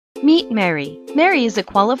Meet Mary. Mary is a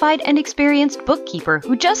qualified and experienced bookkeeper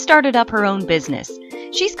who just started up her own business.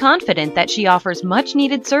 She's confident that she offers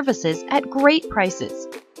much-needed services at great prices.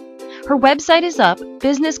 Her website is up,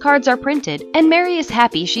 business cards are printed, and Mary is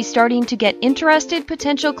happy she's starting to get interested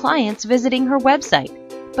potential clients visiting her website.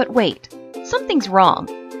 But wait, something's wrong.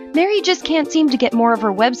 Mary just can't seem to get more of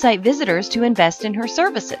her website visitors to invest in her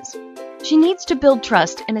services. She needs to build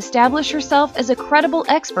trust and establish herself as a credible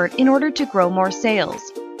expert in order to grow more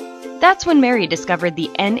sales. That's when Mary discovered the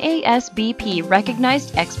Nasbp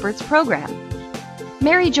Recognized Experts Program.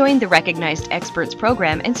 Mary joined the Recognized Experts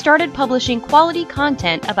Program and started publishing quality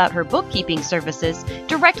content about her bookkeeping services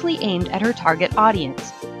directly aimed at her target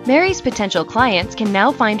audience. Mary's potential clients can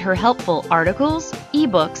now find her helpful articles,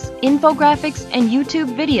 ebooks, infographics, and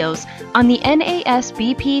YouTube videos on the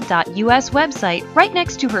nasbp.us website right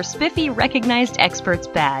next to her spiffy Recognized Experts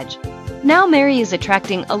badge. Now Mary is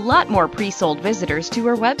attracting a lot more pre-sold visitors to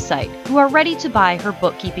her website who are ready to buy her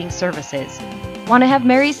bookkeeping services. Want to have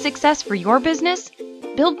Mary's success for your business?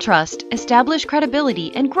 Build trust, establish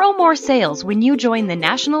credibility, and grow more sales when you join the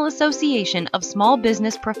National Association of Small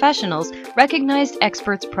Business Professionals Recognized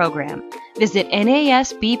Experts Program. Visit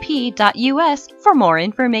nasbp.us for more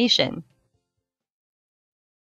information.